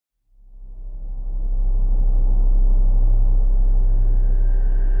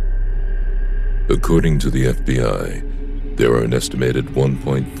According to the FBI, there are an estimated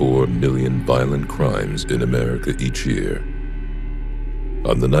 1.4 million violent crimes in America each year.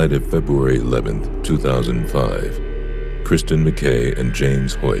 On the night of February 11th, 2005, Kristen McKay and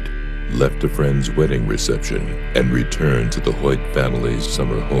James Hoyt left a friend's wedding reception and returned to the Hoyt family's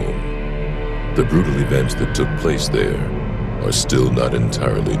summer home. The brutal events that took place there are still not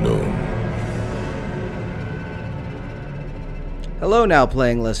entirely known. Hello Now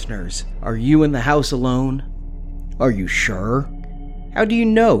Playing listeners. Are you in the house alone? Are you sure? How do you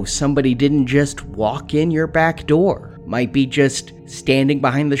know somebody didn't just walk in your back door? Might be just standing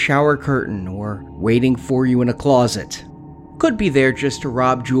behind the shower curtain or waiting for you in a closet. Could be there just to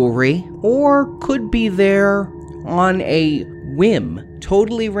rob jewelry, or could be there on a whim,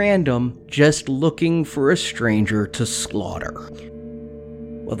 totally random, just looking for a stranger to slaughter.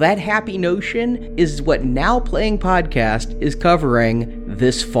 Well, that happy notion is what Now Playing Podcast is covering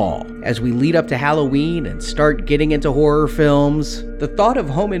this fall. As we lead up to Halloween and start getting into horror films, the thought of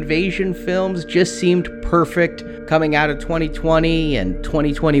home invasion films just seemed perfect coming out of 2020 and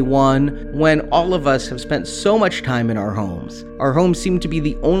 2021 when all of us have spent so much time in our homes. Our homes seem to be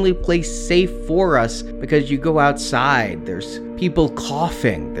the only place safe for us because you go outside, there's people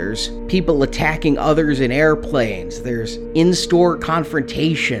coughing, there's people attacking others in airplanes, there's in-store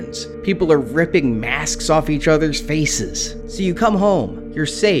confrontations, people are ripping masks off each other's faces. So you come home, you're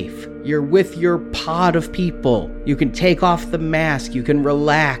safe, you're with your pod of people, you can take off the mask, you can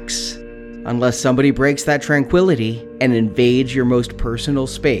relax. Unless somebody breaks that tranquility and invades your most personal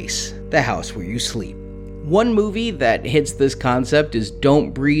space, the house where you sleep. One movie that hits this concept is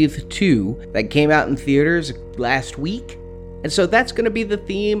Don't Breathe 2 that came out in theaters last week. And so that's going to be the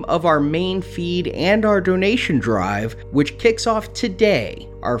theme of our main feed and our donation drive, which kicks off today.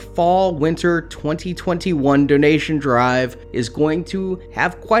 Our fall-winter 2021 donation drive is going to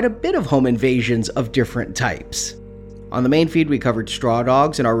have quite a bit of home invasions of different types. On the main feed, we covered Straw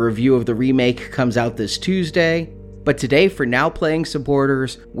Dogs, and our review of the remake comes out this Tuesday. But today, for Now Playing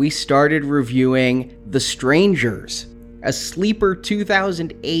supporters, we started reviewing The Strangers, a sleeper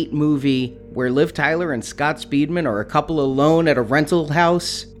 2008 movie where Liv Tyler and Scott Speedman are a couple alone at a rental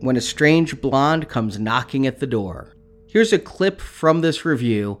house when a strange blonde comes knocking at the door. Here's a clip from this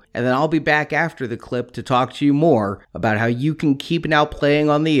review, and then I'll be back after the clip to talk to you more about how you can keep Now Playing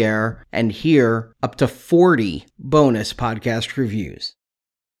on the air and hear up to 40 bonus podcast reviews.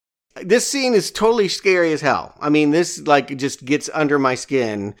 This scene is totally scary as hell. I mean, this just gets under my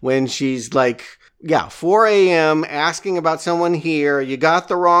skin when she's 4 a.m. asking about someone here. You got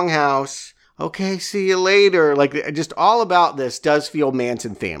the wrong house. Okay, see you later. Just all about this does feel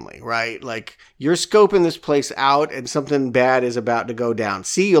Manson family, right? You're scoping this place out and something bad is about to go down.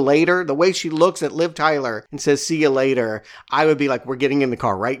 See you later. The way she looks at Liv Tyler and says, see you later, I would be like, we're getting in the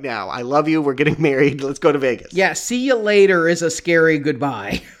car right now. I love you. We're getting married. Let's go to Vegas. Yeah, see you later is a scary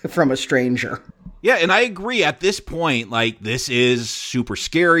goodbye from a stranger. Yeah, and I agree. At this point, this is super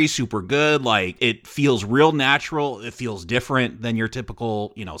scary, super good. It feels real natural. It feels different than your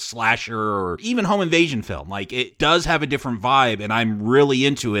typical, slasher or even home invasion film. It does have a different vibe, and I'm really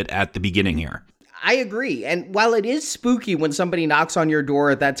into it at the beginning here. I agree. And while it is spooky when somebody knocks on your door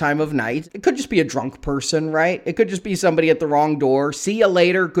at that time of night, it could just be a drunk person, right? It could just be somebody at the wrong door. See you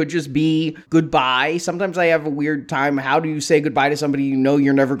later could just be goodbye. Sometimes I have a weird time. How do you say goodbye to somebody you know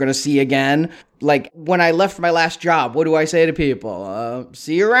you're never going to see again? When I left my last job, what do I say to people?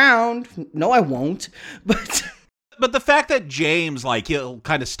 See you around. No, I won't. But the fact that James, he'll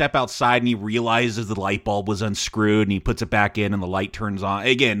kind of step outside and he realizes the light bulb was unscrewed and he puts it back in and the light turns on.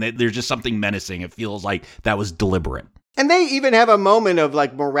 Again, there's just something menacing. It feels like that was deliberate. And they even have a moment of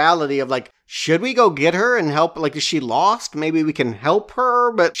morality of should we go get her and help? Is she lost? Maybe we can help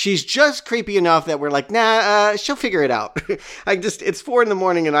her, but she's just creepy enough that we're nah, she'll figure it out. It's 4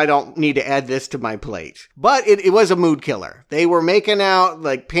 a.m. and I don't need to add this to my plate. But it was a mood killer. They were making out,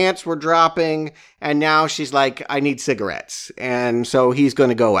 pants were dropping, and now she's I need cigarettes. And so he's going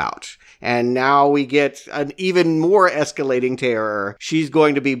to go out. And now we get an even more escalating terror. She's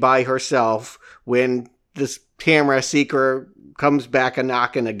going to be by herself when this camera seeker comes back a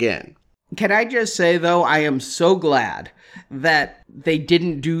knocking again. Can I just say, though, I am so glad that they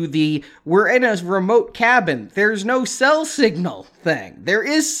didn't do we're in a remote cabin, there's no cell signal thing. There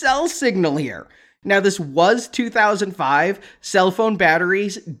is cell signal here. Now, this was 2005. Cell phone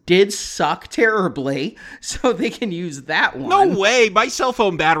batteries did suck terribly, so they can use that one. No way. My cell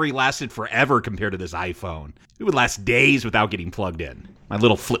phone battery lasted forever compared to this iPhone. It would last days without getting plugged in. My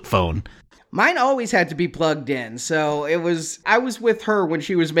little flip phone. Mine always had to be plugged in, so I was with her when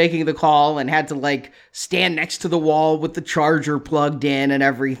she was making the call and had to stand next to the wall with the charger plugged in and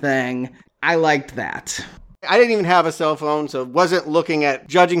everything. I liked that. I didn't even have a cell phone, so wasn't looking at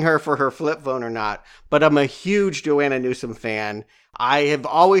judging her for her flip phone or not. But I'm a huge Joanna Newsom fan. I have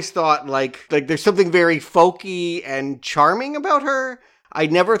always thought like there's something very folky and charming about her. I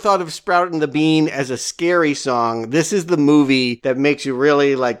never thought of Sproutin' the Bean as a scary song. This is the movie that makes you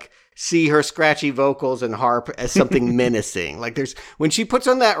really like see her scratchy vocals and harp as something menacing. Like when she puts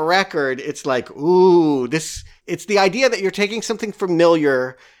on that record, it's like, ooh, it's the idea that you're taking something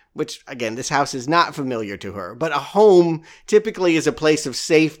familiar, which again, this house is not familiar to her, but a home typically is a place of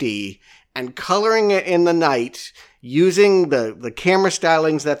safety, and coloring it in the night, using the camera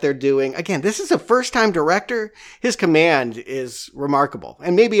stylings that they're doing. Again, this is a first-time director. His command is remarkable.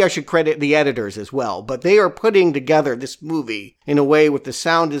 And maybe I should credit the editors as well, but they are putting together this movie in a way with the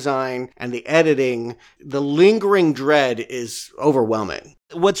sound design and the editing. The lingering dread is overwhelming.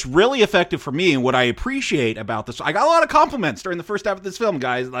 What's really effective for me and what I appreciate about this, I got a lot of compliments during the first half of this film,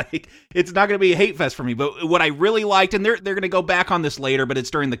 guys. Like, it's not going to be a hate fest for me, but what I really liked, and they're going to go back on this later, but it's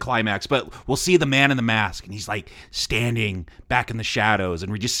during the climax, but we'll see the man in the mask, and he's like standing back in the shadows,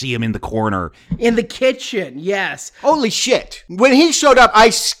 and we just see him in the corner. In the kitchen, yes. Holy shit. When he showed up, I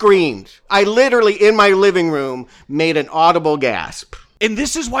screamed. I literally, in my living room, made an audible gasp. And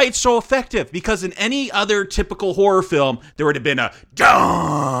this is why it's so effective, because in any other typical horror film, there would have been a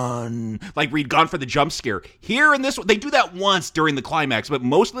dun, like we'd gone for the jump scare. Here in this one, they do that once during the climax, but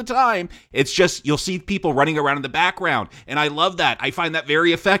most of the time, it's just, you'll see people running around in the background. And I love that. I find that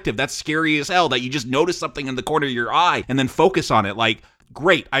very effective. That's scary as hell, that you just notice something in the corner of your eye and then focus on it. Like,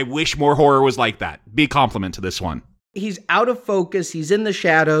 great. I wish more horror was like that. Be a compliment to this one. He's out of focus. He's in the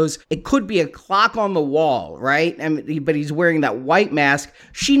shadows. It could be a clock on the wall, right? But he's wearing that white mask.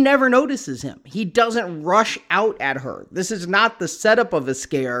 She never notices him. He doesn't rush out at her. This is not the setup of a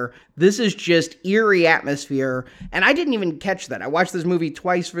scare. This is just eerie atmosphere. And I didn't even catch that. I watched this movie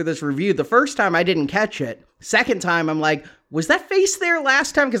twice for this review. The first time I didn't catch it. Second time I'm like, was that face there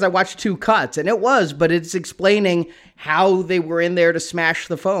last time? Because I watched 2 cuts, and it was, but it's explaining how they were in there to smash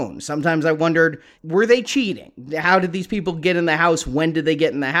the phone. Sometimes I wondered, were they cheating? How did these people get in the house? When did they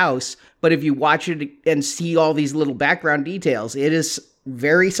get in the house? But if you watch it and see all these little background details, it is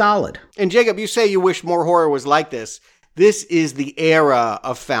very solid. And Jacob, you say you wish more horror was like this. This is the era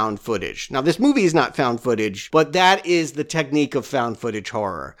of found footage. Now, this movie is not found footage, but that is the technique of found footage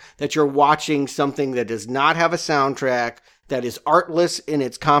horror, that you're watching something that does not have a soundtrack, that is artless in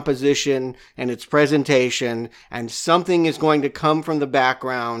its composition and its presentation, and something is going to come from the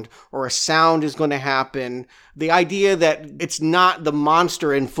background or a sound is going to happen. The idea that it's not the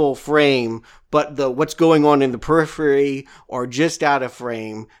monster in full frame, but what's going on in the periphery or just out of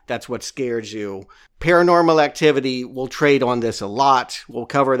frame, that's what scares you. Paranormal Activity will trade on this a lot. We'll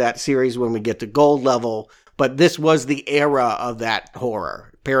cover that series when we get to Gold Level, but this was the era of that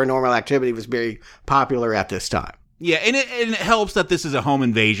horror. Paranormal Activity was very popular at this time. Yeah, and it helps that this is a home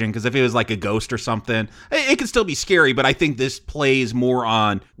invasion, because if it was like a ghost or something, it could still be scary, but I think this plays more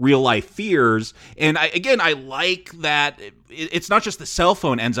on real-life fears. And I like that it's not just the cell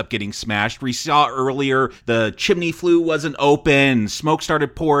phone ends up getting smashed. We saw earlier the chimney flue wasn't open, smoke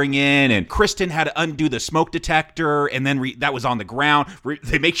started pouring in, and Kristen had to undo the smoke detector, and then that was on the ground.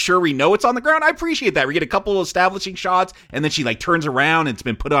 They make sure we know it's on the ground. I appreciate that. We get a couple of establishing shots, and then she like turns around and it's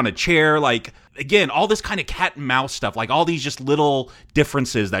been put on a chair. Like, again, all this kind of cat and mouse stuff, like all these just little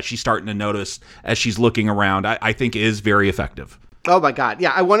differences that she's starting to notice as she's looking around, I think is very effective. Oh my God.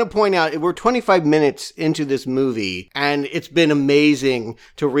 Yeah, I want to point out, we're 25 minutes into this movie, and it's been amazing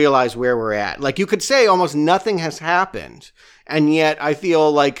to realize where we're at. Like, you could say almost nothing has happened, and yet I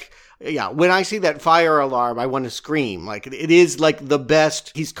feel like, yeah, when I see that fire alarm, I want to scream. Like, it is like the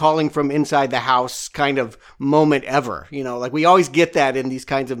best he's calling from inside the house kind of moment ever. You know, like we always get that in these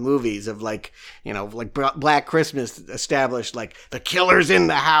kinds of movies of like, you know, like Black Christmas established, like the killer's in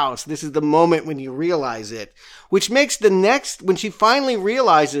the house. This is the moment when you realize it, which makes the next, when she finally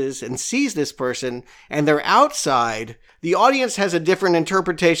realizes and sees this person and they're outside, the audience has a different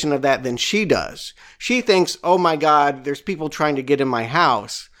interpretation of that than she does. She thinks, oh my God, there's people trying to get in my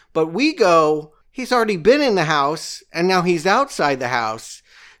house. But we go, he's already been in the house, and now he's outside the house.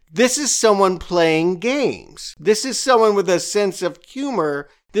 This is someone playing games. This is someone with a sense of humor.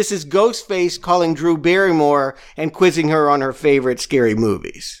 This is Ghostface calling Drew Barrymore and quizzing her on her favorite scary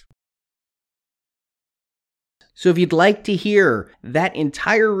movies. So if you'd like to hear that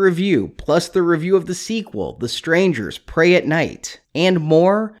entire review, plus the review of the sequel, The Strangers, Pray at Night, and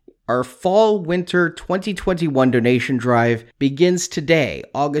more, our Fall-Winter 2021 donation drive begins today,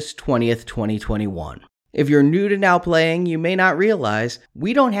 August 20th, 2021. If you're new to Now Playing, you may not realize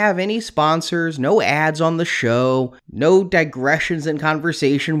we don't have any sponsors, no ads on the show, no digressions in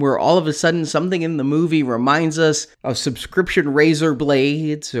conversation where all of a sudden something in the movie reminds us of subscription razor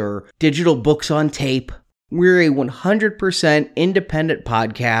blades or digital books on tape. We're a 100% independent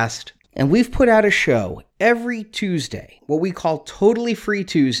podcast, and we've put out a show every Tuesday, what we call Totally Free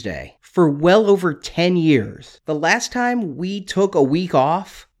Tuesday, for well over 10 years. The last time we took a week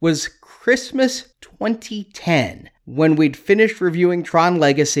off was Christmas 2010. When we'd finished reviewing Tron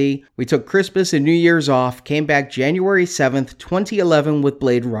Legacy, we took Christmas and New Year's off, came back January 7th, 2011 with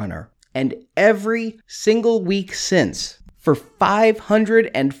Blade Runner. And every single week since, for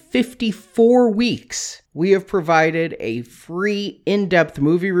 554 weeks, we have provided a free in-depth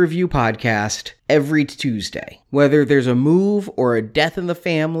movie review podcast every Tuesday. Whether there's a move or a death in the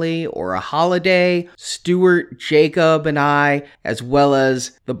family or a holiday, Stuart, Jacob, and I, as well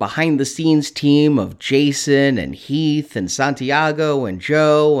as the behind-the-scenes team of Jason and Heath and Santiago and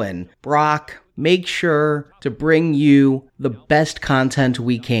Joe and Brock, make sure to bring you the best content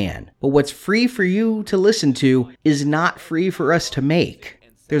we can. But what's free for you to listen to is not free for us to make.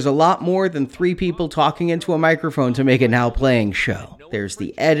 There's a lot more than 3 people talking into a microphone to make a Now Playing show. There's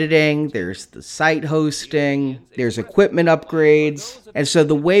the editing, there's the site hosting, there's equipment upgrades. And so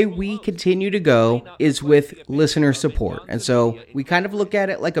the way we continue to go is with listener support. And so we kind of look at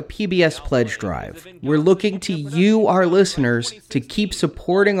it like a PBS pledge drive. We're looking to you, our listeners, to keep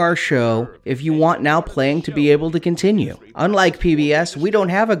supporting our show if you want Now Playing to be able to continue. Unlike PBS, we don't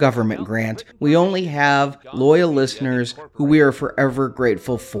have a government grant. We only have loyal listeners who we are forever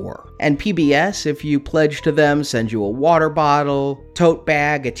grateful for. And PBS, if you pledge to them, send you a water bottle, tote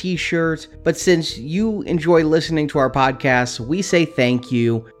bag, a t-shirt. But since you enjoy listening to our podcasts, we say thank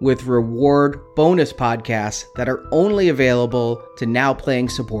you with reward bonus podcasts that are only available to Now Playing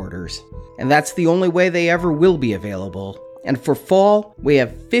supporters. And that's the only way they ever will be available. And for fall, we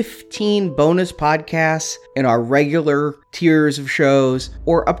have 15 bonus podcasts in our regular tiers of shows,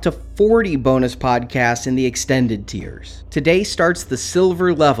 or up to 40 bonus podcasts in the extended tiers. Today starts the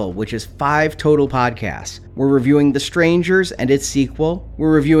silver level, which is 5 total podcasts. We're reviewing The Strangers and its sequel.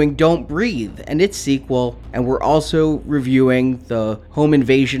 We're reviewing Don't Breathe and its sequel. And we're also reviewing the home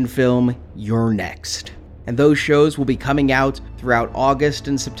invasion film, You're Next. And those shows will be coming out throughout August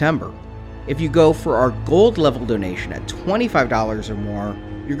and September. If you go for our gold level donation at $25 or more,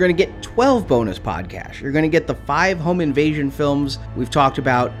 you're going to get 12 bonus podcasts. You're going to get the 5 home invasion films we've talked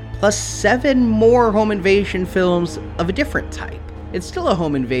about, plus 7 more home invasion films of a different type. It's still a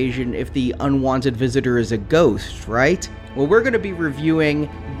home invasion if the unwanted visitor is a ghost, right? Well, we're going to be reviewing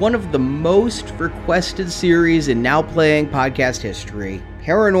one of the most requested series in Now Playing podcast history,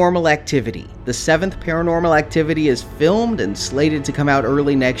 Paranormal Activity. The 7th Paranormal Activity is filmed and slated to come out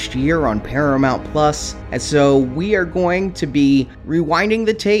early next year on Paramount Plus. And so we are going to be rewinding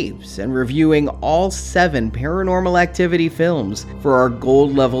the tapes and reviewing all 7 Paranormal Activity films for our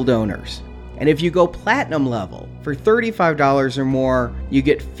gold level donors. And if you go platinum level, for $35 or more, you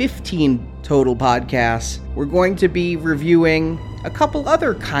get 15 total podcasts. We're going to be reviewing a couple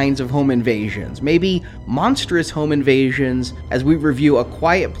other kinds of home invasions, maybe monstrous home invasions, as we review A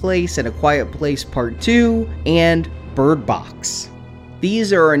Quiet Place and A Quiet Place Part 2 and Bird Box.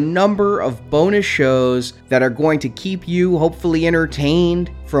 These are a number of bonus shows that are going to keep you hopefully entertained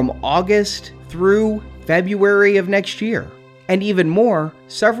from August through February of next year. And even more,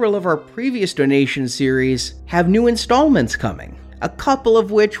 several of our previous donation series have new installments coming, a couple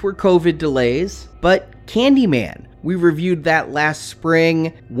of which were COVID delays, but Candyman, we reviewed that last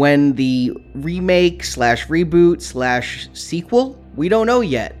spring when the remake/reboot/sequel, we don't know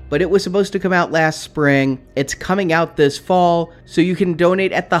yet, but it was supposed to come out last spring. It's coming out this fall, so you can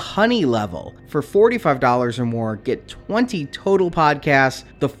donate at the Honey level. For $45 or more, get 20 total podcasts,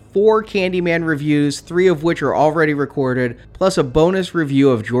 the 4 Candyman reviews, 3 of which are already recorded, plus a bonus review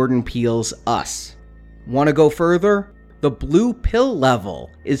of Jordan Peele's Us. Want to go further? The Blue Pill level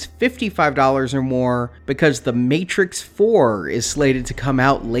is $55 or more because The Matrix 4 is slated to come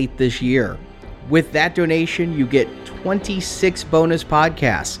out late this year. With that donation, you get 26 bonus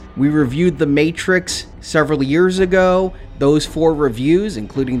podcasts. We reviewed The Matrix several years ago. Those 4 reviews,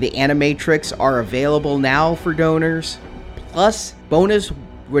 including the Animatrix, are available now for donors. Plus, bonus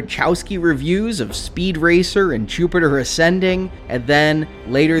Wachowski reviews of Speed Racer and Jupiter Ascending. And then,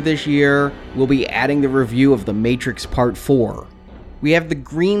 later this year, we'll be adding the review of The Matrix Part 4. We have the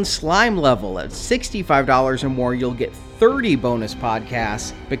green slime level. At $65 or more, you'll get 30 bonus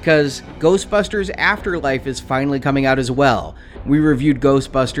podcasts because Ghostbusters Afterlife is finally coming out as well. We reviewed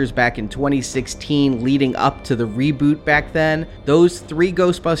Ghostbusters back in 2016, leading up to the reboot back then. Those 3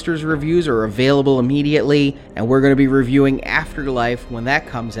 Ghostbusters reviews are available immediately, and we're going to be reviewing Afterlife when that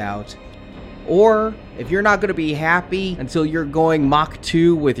comes out. Or, if you're not going to be happy until you're going Mach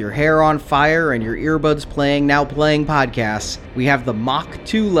 2 with your hair on fire and your earbuds playing Now Playing podcasts, we have the Mach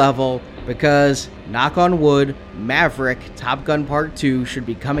 2 level because, knock on wood, Maverick Top Gun Part 2 should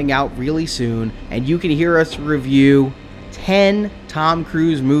be coming out really soon, and you can hear us review 10 Tom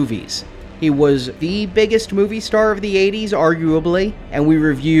Cruise movies. He was the biggest movie star of the 80s, arguably, and we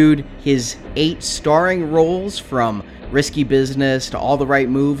reviewed his 8 starring roles from Risky Business to All the Right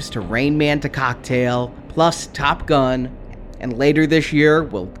Moves to Rain Man to Cocktail, plus Top Gun, and later this year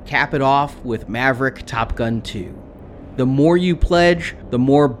we'll cap it off with Maverick Top Gun 2. The more you pledge, the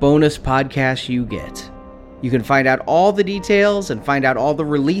more bonus podcasts you get. You can find out all the details and find out all the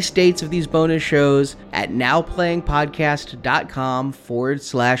release dates of these bonus shows at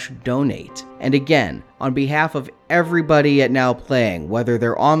nowplayingpodcast.com/donate. And again, on behalf of everybody at Now Playing, whether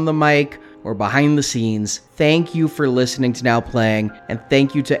they're on the mic or behind the scenes, thank you for listening to Now Playing, and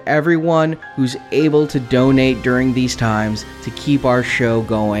thank you to everyone who's able to donate during these times to keep our show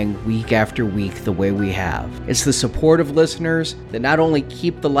going week after week the way we have. It's the support of listeners that not only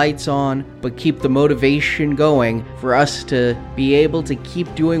keep the lights on, but keep the motivation going for us to be able to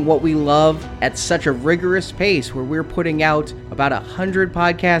keep doing what we love at such a rigorous pace where we're putting out about 100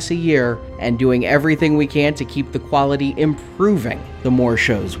 podcasts a year and doing everything we can to keep the quality improving the more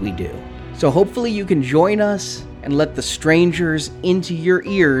shows we do. So hopefully you can join us and let the strangers into your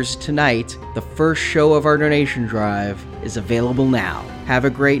ears tonight. The first show of our donation drive is available now. Have a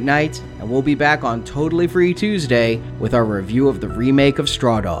great night, and we'll be back on Totally Free Tuesday with our review of the remake of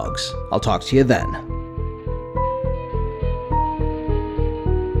Straw Dogs. I'll talk to you then.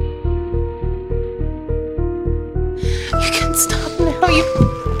 You can stop now,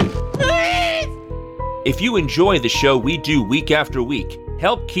 If you enjoy the show we do week after week,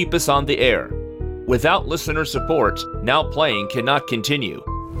 help keep us on the air. Without listener support, Now Playing cannot continue.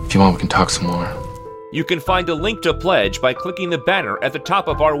 If you want, we can talk some more. You can find a link to pledge by clicking the banner at the top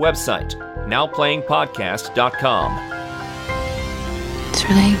of our website, nowplayingpodcast.com. It's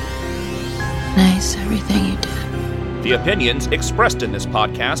really nice, everything you did. The opinions expressed in this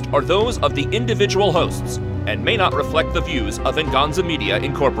podcast are those of the individual hosts and may not reflect the views of Venganza Media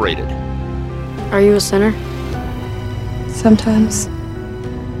Incorporated. Are you a sinner? Sometimes.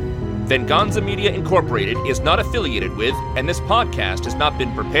 Venganza Media Incorporated is not affiliated with, and this podcast has not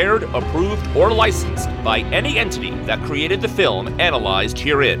been prepared, approved, or licensed by any entity that created the film analyzed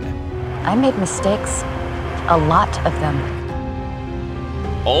herein. I made mistakes. A lot of them.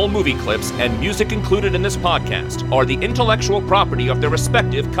 All movie clips and music included in this podcast are the intellectual property of their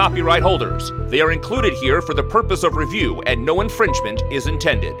respective copyright holders. They are included here for the purpose of review, and no infringement is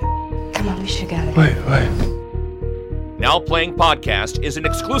intended. Come on, we should get it. Wait. Now Playing Podcast is an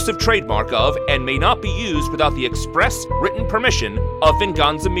exclusive trademark of and may not be used without the express written permission of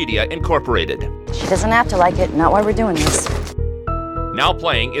Venganza Media Incorporated. She doesn't have to like it, not why we're doing this. Now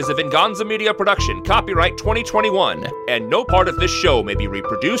Playing is a Venganza Media production, copyright 2021, and no part of this show may be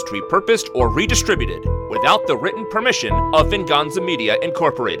reproduced, repurposed, or redistributed without the written permission of Venganza Media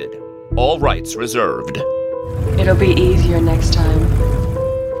Incorporated. All rights reserved. It'll be easier next time.